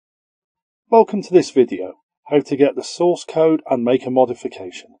Welcome to this video, how to get the source code and make a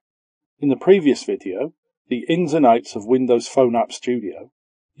modification. In the previous video, the ins and outs of Windows Phone App Studio,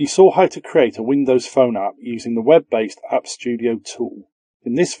 you saw how to create a Windows Phone app using the web-based App Studio tool.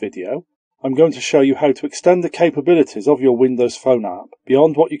 In this video, I'm going to show you how to extend the capabilities of your Windows Phone app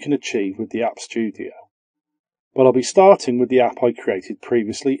beyond what you can achieve with the App Studio. But I'll be starting with the app I created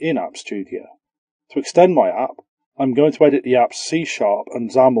previously in App Studio. To extend my app, I'm going to edit the app's C#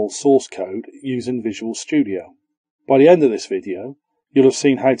 and XAML source code using Visual Studio. By the end of this video, you'll have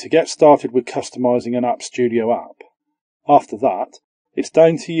seen how to get started with customizing an App Studio app. After that, it's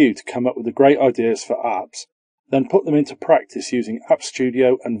down to you to come up with the great ideas for apps, then put them into practice using App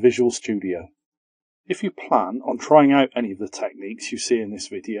Studio and Visual Studio. If you plan on trying out any of the techniques you see in this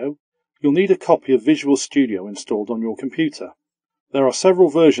video, you'll need a copy of Visual Studio installed on your computer. There are several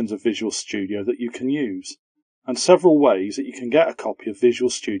versions of Visual Studio that you can use, and several ways that you can get a copy of Visual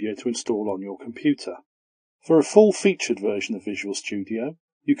Studio to install on your computer. For a full-featured version of Visual Studio,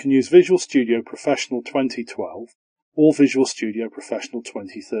 you can use Visual Studio Professional 2012 or Visual Studio Professional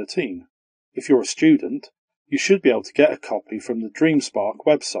 2013. If you're a student, you should be able to get a copy from the DreamSpark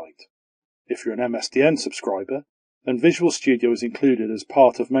website. If you're an MSDN subscriber, then Visual Studio is included as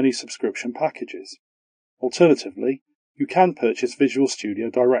part of many subscription packages. Alternatively, you can purchase Visual Studio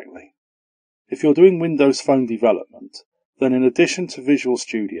directly. If you're doing Windows Phone development, then in addition to Visual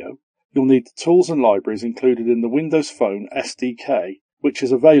Studio, you'll need the tools and libraries included in the Windows Phone SDK, which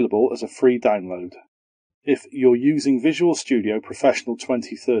is available as a free download. If you're using Visual Studio Professional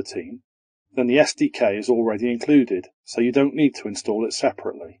 2013, then the SDK is already included, so you don't need to install it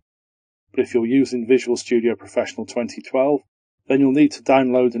separately. But if you're using Visual Studio Professional 2012, then you'll need to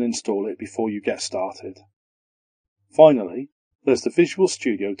download and install it before you get started. Finally, there's the Visual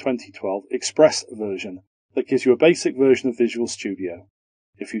Studio 2012 Express version that gives you a basic version of Visual Studio.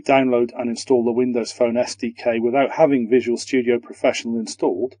 If you download and install the Windows Phone SDK without having Visual Studio Professional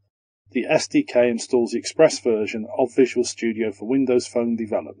installed, the SDK installs the Express version of Visual Studio for Windows Phone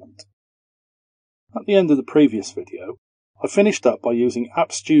development. At the end of the previous video, I finished up by using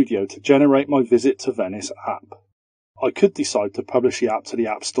App Studio to generate my Visit to Venice app. I could decide to publish the app to the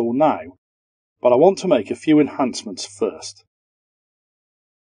App Store now, but I want to make a few enhancements first.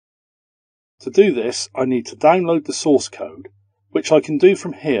 To do this, I need to download the source code, which I can do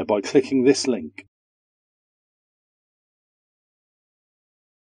from here by clicking this link.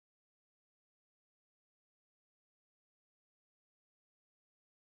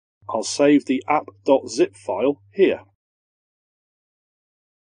 I'll save the app.zip file here.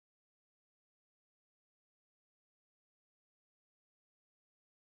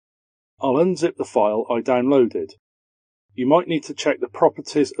 I'll unzip the file I downloaded. You might need to check the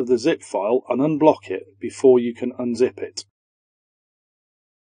properties of the zip file and unblock it before you can unzip it.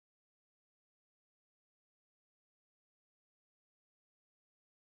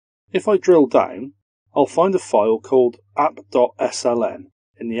 If I drill down, I'll find a file called app.sln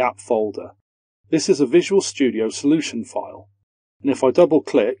in the app folder. This is a Visual Studio solution file, and if I double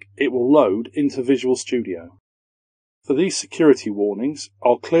click, it will load into Visual Studio. For these security warnings,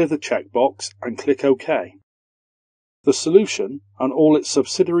 I'll clear the checkbox and click OK. The solution and all its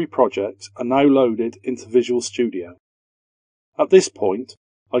subsidiary projects are now loaded into Visual Studio. At this point,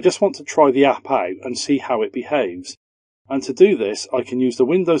 I just want to try the app out and see how it behaves, and to do this I can use the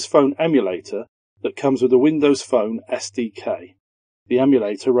Windows Phone emulator that comes with the Windows Phone SDK. The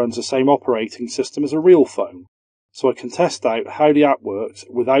emulator runs the same operating system as a real phone, so I can test out how the app works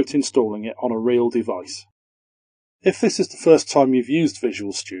without installing it on a real device. If this is the first time you've used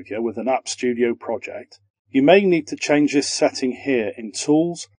Visual Studio with an App Studio project, you may need to change this setting here in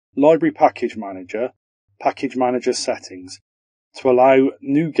Tools, Library Package Manager Settings to allow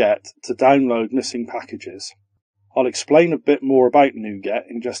NuGet to download missing packages. I'll explain a bit more about NuGet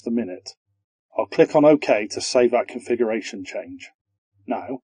in just a minute. I'll click on OK to save that configuration change.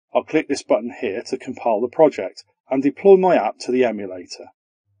 Now, I'll click this button here to compile the project and deploy my app to the emulator.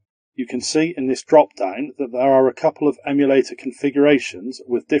 You can see in this drop-down that there are a couple of emulator configurations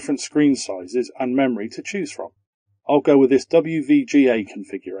with different screen sizes and memory to choose from. I'll go with this WVGA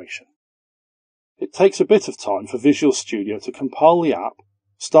configuration. It takes a bit of time for Visual Studio to compile the app,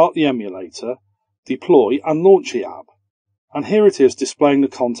 start the emulator, deploy and launch the app. And here it is displaying the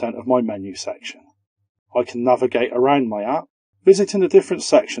content of my menu section. I can navigate around my app, visiting the different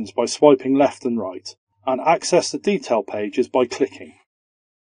sections by swiping left and right, and access the detail pages by clicking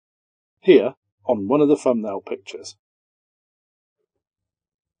here on one of the thumbnail pictures.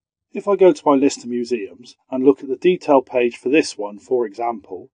 If I go to my list of museums and look at the detail page for this one, for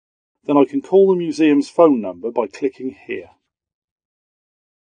example, then I can call the museum's phone number by clicking here.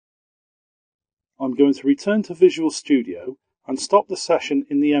 I'm going to return to Visual Studio and stop the session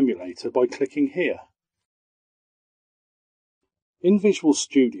in the emulator by clicking here. In Visual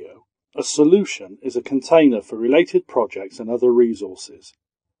Studio, a solution is a container for related projects and other resources.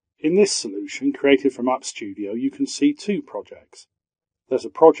 In this solution, created from App Studio, you can see two projects. There's a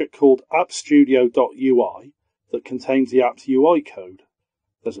project called appstudio.ui that contains the app's UI code.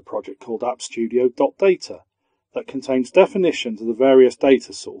 There's a project called appstudio.data that contains definitions of the various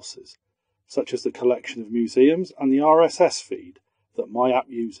data sources, such as the collection of museums and the RSS feed that my app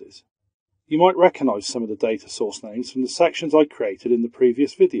uses. You might recognize some of the data source names from the sections I created in the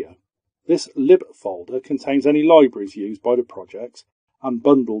previous video. This lib folder contains any libraries used by the projects and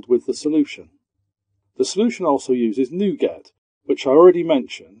bundled with the solution. The solution also uses NuGet, which I already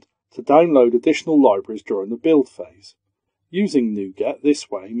mentioned, to download additional libraries during the build phase. Using NuGet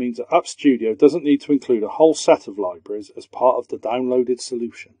this way means that App Studio doesn't need to include a whole set of libraries as part of the downloaded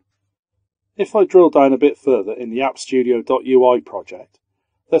solution. If I drill down a bit further in the appstudio.ui project,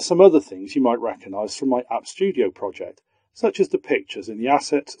 there's some other things you might recognize from my App Studio project, such as the pictures in the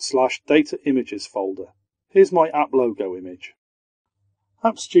Assets/Data Images folder. Here's my app logo image.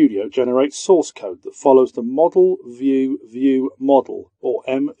 App Studio generates source code that follows the Model View View Model, or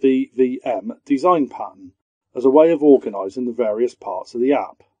MVVM, design pattern as a way of organizing the various parts of the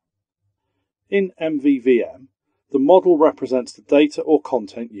app. In MVVM, the model represents the data or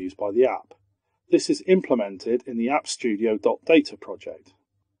content used by the app. This is implemented in the appstudio.data project.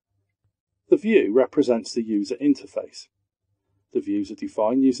 The view represents the user interface. The views are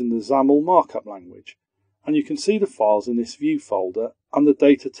defined using the XAML markup language, and you can see the files in this view folder and the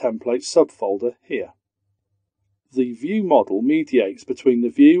data template subfolder here. The view model mediates between the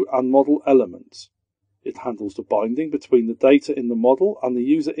view and model elements. It handles the binding between the data in the model and the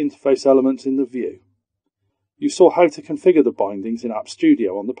user interface elements in the view. You saw how to configure the bindings in App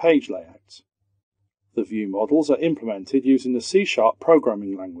Studio on the page layouts. The view models are implemented using the C#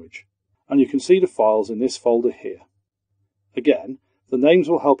 programming language, and you can see the files in this folder here. Again, the names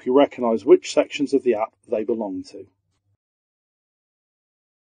will help you recognize which sections of the app they belong to.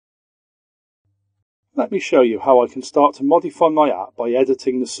 Let me show you how I can start to modify my app by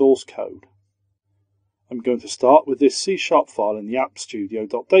editing the source code. I'm going to start with this C# file in the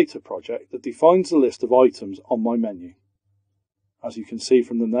appstudio.data project that defines the list of items on my menu. As you can see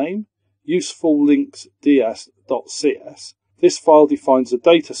from the name, usefullinksds.cs, this file defines the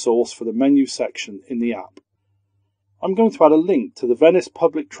data source for the menu section in the app. I'm going to add a link to the Venice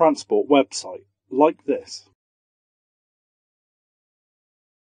Public Transport website, like this.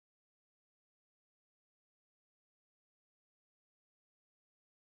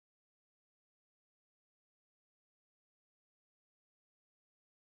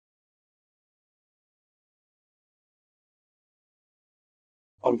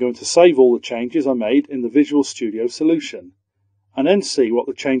 I'm going to save all the changes I made in the Visual Studio solution, and then see what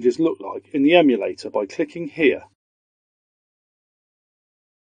the changes look like in the emulator by clicking here.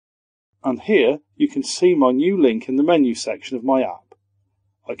 And here you can see my new link in the menu section of my app.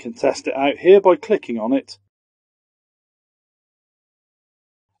 I can test it out here by clicking on it,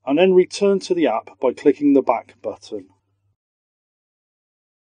 and then return to the app by clicking the back button.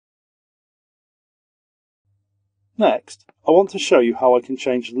 Next, I want to show you how I can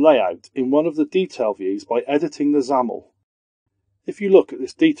change the layout in one of the detail views by editing the XAML. If you look at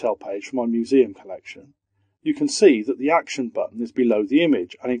this detail page from my museum collection, you can see that the action button is below the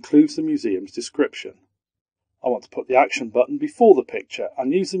image and includes the museum's description. I want to put the action button before the picture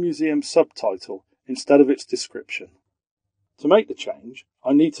and use the museum's subtitle instead of its description. To make the change,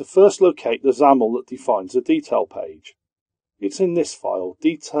 I need to first locate the XAML that defines the detail page. It's in this file,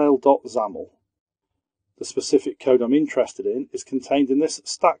 detail.xaml. The specific code I'm interested in is contained in this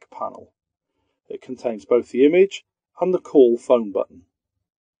stack panel. It contains both the image and the call phone button.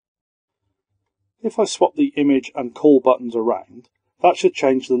 If I swap the image and call buttons around, that should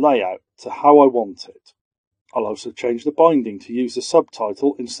change the layout to how I want it. I'll also change the binding to use the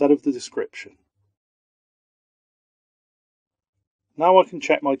subtitle instead of the description. Now I can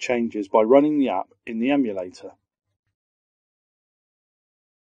check my changes by running the app in the emulator.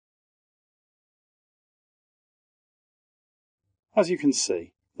 As you can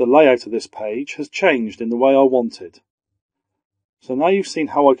see, the layout of this page has changed in the way I wanted. So now you've seen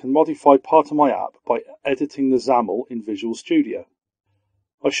how I can modify part of my app by editing the XAML in Visual Studio.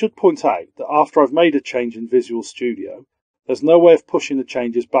 I should point out that after I've made a change in Visual Studio, there's no way of pushing the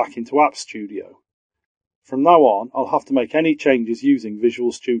changes back into App Studio. From now on, I'll have to make any changes using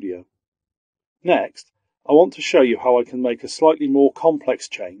Visual Studio. Next, I want to show you how I can make a slightly more complex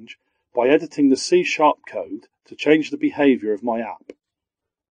change by editing the C# code to change the behavior of my app.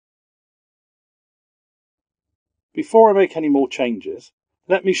 Before I make any more changes,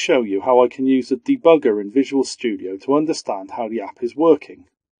 let me show you how I can use the debugger in Visual Studio to understand how the app is working.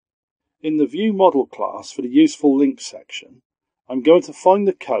 In the View Model class for the Useful Links section, I'm going to find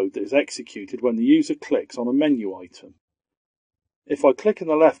the code that is executed when the user clicks on a menu item. If I click in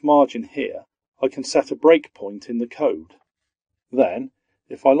the left margin here, I can set a breakpoint in the code. Then,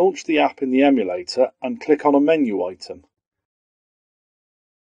 if I launch the app in the emulator and click on a menu item,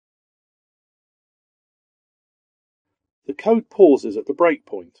 the code pauses at the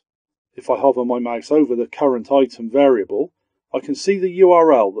breakpoint. If I hover my mouse over the current item variable, I can see the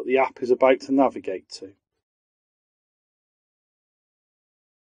URL that the app is about to navigate to.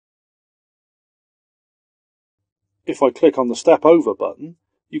 If I click on the Step Over button,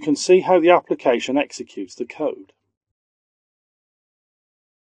 you can see how the application executes the code.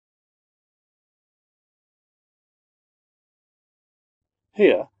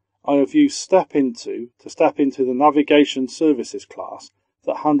 Here, I have used Step Into to step into the Navigation Services class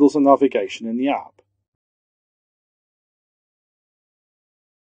that handles the navigation in the app.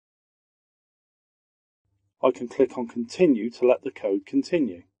 I can click on Continue to let the code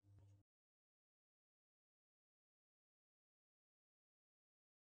continue.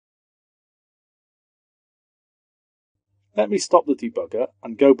 Let me stop the debugger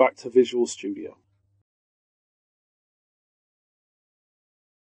and go back to Visual Studio.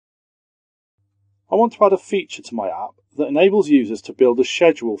 I want to add a feature to my app that enables users to build a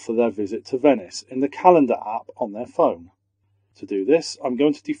schedule for their visit to Venice in the Calendar app on their phone. To do this, I'm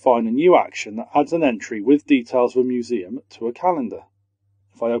going to define a new action that adds an entry with details of a museum to a calendar.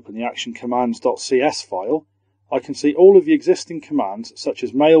 If I open the actioncommands.cs file, I can see all of the existing commands such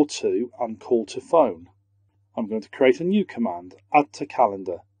as mail to and call to phone. I'm going to create a new command, add to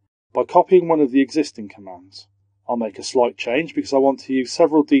calendar, by copying one of the existing commands. I'll make a slight change because I want to use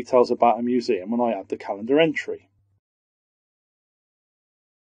several details about a museum when I add the calendar entry.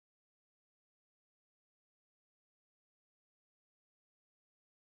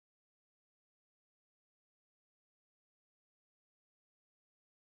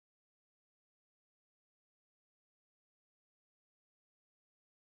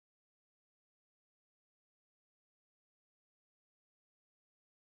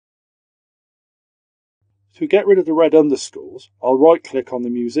 To get rid of the red underscores, I'll right-click on the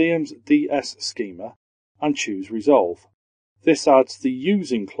museum's DS schema and choose Resolve. This adds the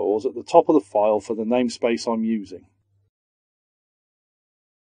Using clause at the top of the file for the namespace I'm using.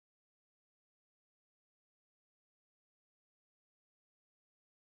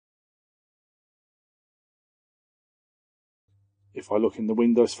 If I look in the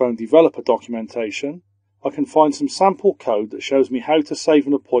Windows Phone developer documentation, I can find some sample code that shows me how to save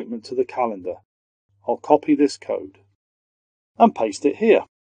an appointment to the calendar. I'll copy this code and paste it here.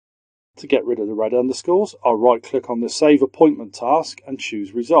 To get rid of the red underscores, I'll right-click on the Save Appointment task and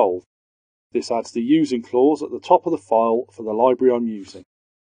choose Resolve. This adds the Using clause at the top of the file for the library I'm using.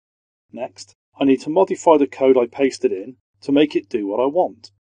 Next, I need to modify the code I pasted in to make it do what I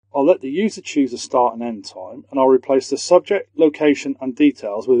want. I'll let the user choose a start and end time, and I'll replace the subject, location and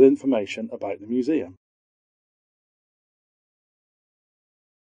details with information about the museum.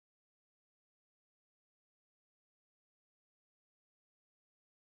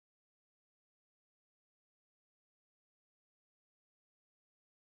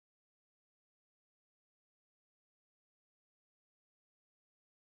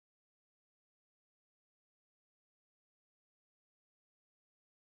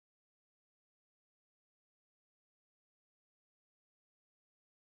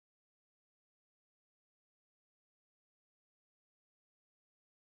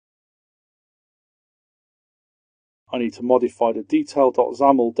 I need to modify the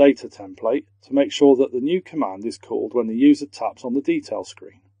detail.xaml data template to make sure that the new command is called when the user taps on the detail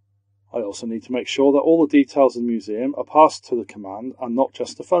screen. I also need to make sure that all the details of the museum are passed to the command and not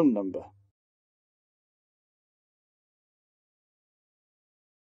just the phone number.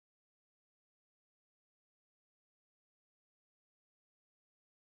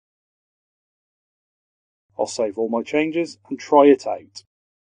 I'll save all my changes and try it out.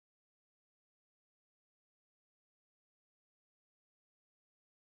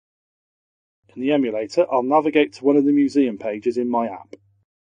 In the emulator, I'll navigate to one of the museum pages in my app.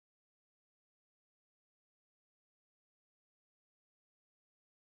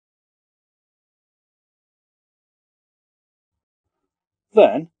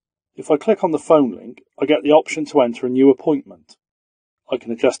 Then, if I click on the phone link, I get the option to enter a new appointment. I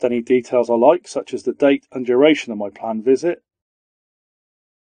can adjust any details I like, such as the date and duration of my planned visit.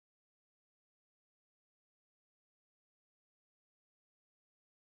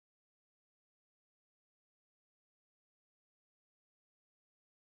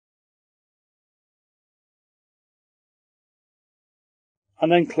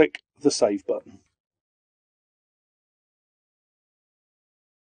 and then click the Save button.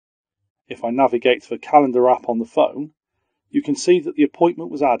 If I navigate to the Calendar app on the phone, you can see that the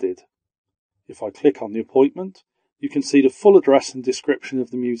appointment was added. If I click on the appointment, you can see the full address and description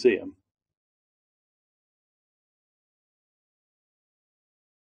of the museum.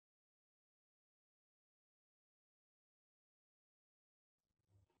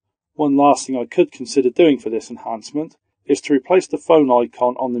 One last thing I could consider doing for this enhancement is to replace the phone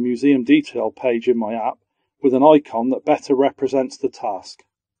icon on the museum detail page in my app with an icon that better represents the task.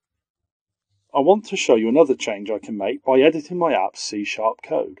 I want to show you another change I can make by editing my app's C#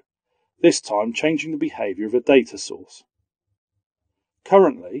 code, this time changing the behaviour of a data source.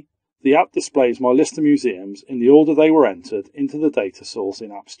 Currently, the app displays my list of museums in the order they were entered into the data source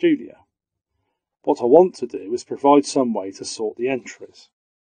in App Studio. What I want to do is provide some way to sort the entries.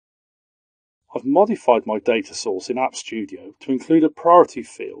 I've modified my data source in App Studio to include a priority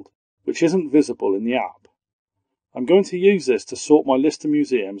field, which isn't visible in the app. I'm going to use this to sort my list of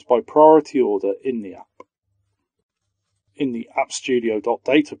museums by priority order in the app. In the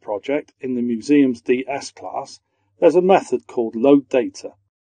AppStudio.data project, in the Museums DS class, there's a method called loadData,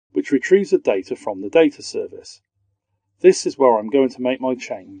 which retrieves the data from the data service. This is where I'm going to make my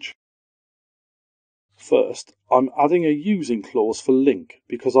change. First, I'm adding a using clause for link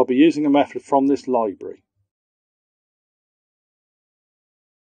because I'll be using a method from this library.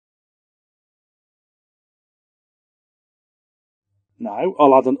 Now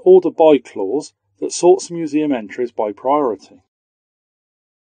I'll add an order by clause that sorts museum entries by priority.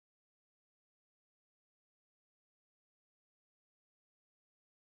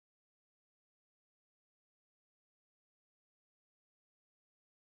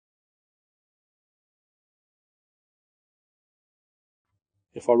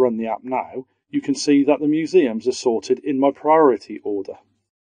 If I run the app now, you can see that the museums are sorted in my priority order.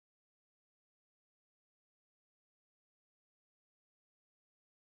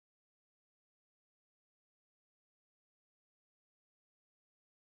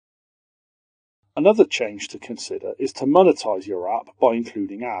 Another change to consider is to monetize your app by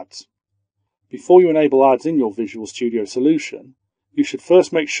including ads. Before you enable ads in your Visual Studio solution, you should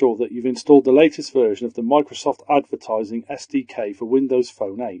first make sure that you've installed the latest version of the Microsoft Advertising SDK for Windows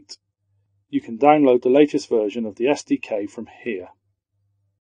Phone 8. You can download the latest version of the SDK from here.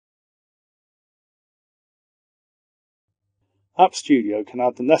 App Studio can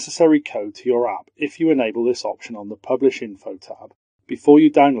add the necessary code to your app if you enable this option on the Publish Info tab before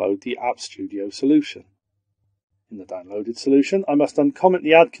you download the App Studio solution. In the downloaded solution, I must uncomment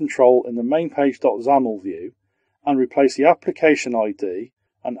the ad control in the mainpage.xaml view and replace the application ID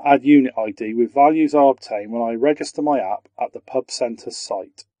and ad unit ID with values I obtain when I register my app at the Pub Center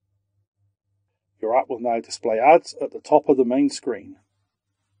site. Your app will now display ads at the top of the main screen.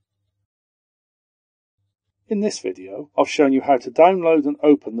 In this video, I've shown you how to download and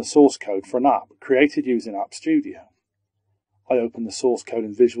open the source code for an app created using App Studio. I opened the source code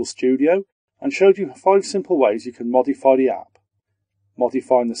in Visual Studio and showed you 5 simple ways you can modify the app.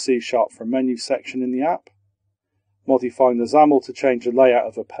 Modifying the C# for a menu section in the app, modifying the XAML to change the layout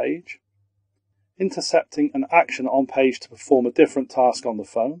of a page, intercepting an action on page to perform a different task on the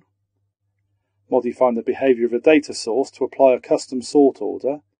phone, modifying the behaviour of a data source to apply a custom sort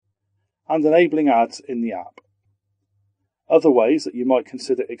order, and enabling ads in the app. Other ways that you might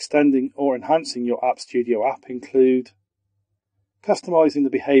consider extending or enhancing your App Studio app include customizing the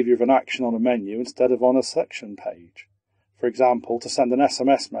behaviour of an action on a menu instead of on a section page. For example, to send an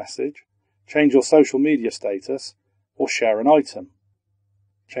SMS message, change your social media status, or share an item.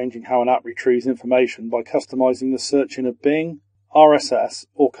 Changing how an app retrieves information by customizing the search in a Bing, RSS,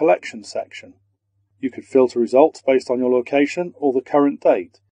 or collection section. You could filter results based on your location or the current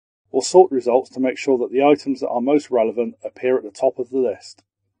date, or sort results to make sure that the items that are most relevant appear at the top of the list.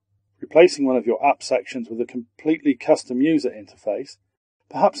 Replacing one of your app sections with a completely custom user interface,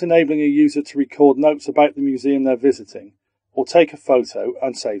 perhaps enabling a user to record notes about the museum they're visiting, or take a photo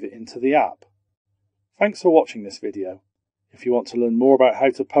and save it into the app. Thanks for watching this video. If you want to learn more about how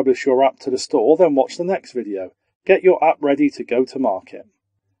to publish your app to the store, then watch the next video. Get your app ready to go to market.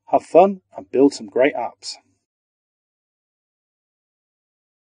 Have fun and build some great apps.